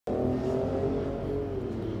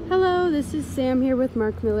this is Sam here with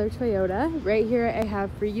Mark Miller Toyota. Right here I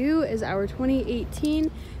have for you is our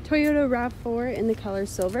 2018 Toyota RAV4 in the color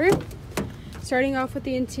silver. Starting off with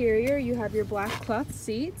the interior, you have your black cloth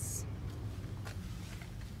seats.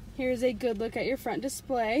 Here's a good look at your front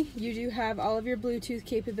display. You do have all of your Bluetooth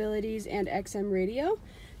capabilities and XM radio,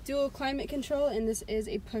 dual climate control, and this is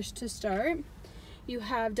a push to start. You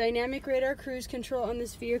have dynamic radar cruise control on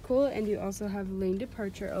this vehicle, and you also have lane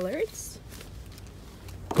departure alerts.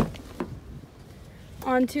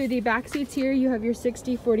 Onto the back seats here, you have your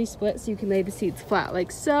 60-40 split, so you can lay the seats flat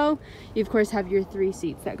like so. You of course have your 3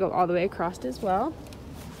 seats that go all the way across as well.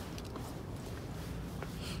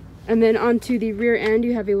 And then onto the rear end,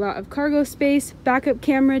 you have a lot of cargo space. Backup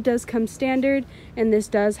camera does come standard, and this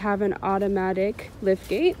does have an automatic lift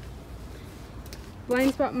gate.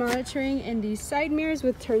 Blind spot monitoring in these side mirrors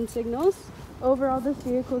with turn signals. Overall, this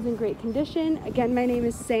vehicle is in great condition. Again, my name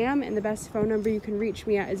is Sam, and the best phone number you can reach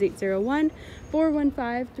me at is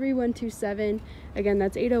 801-415-3127. Again,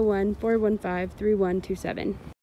 that's 801-415-3127.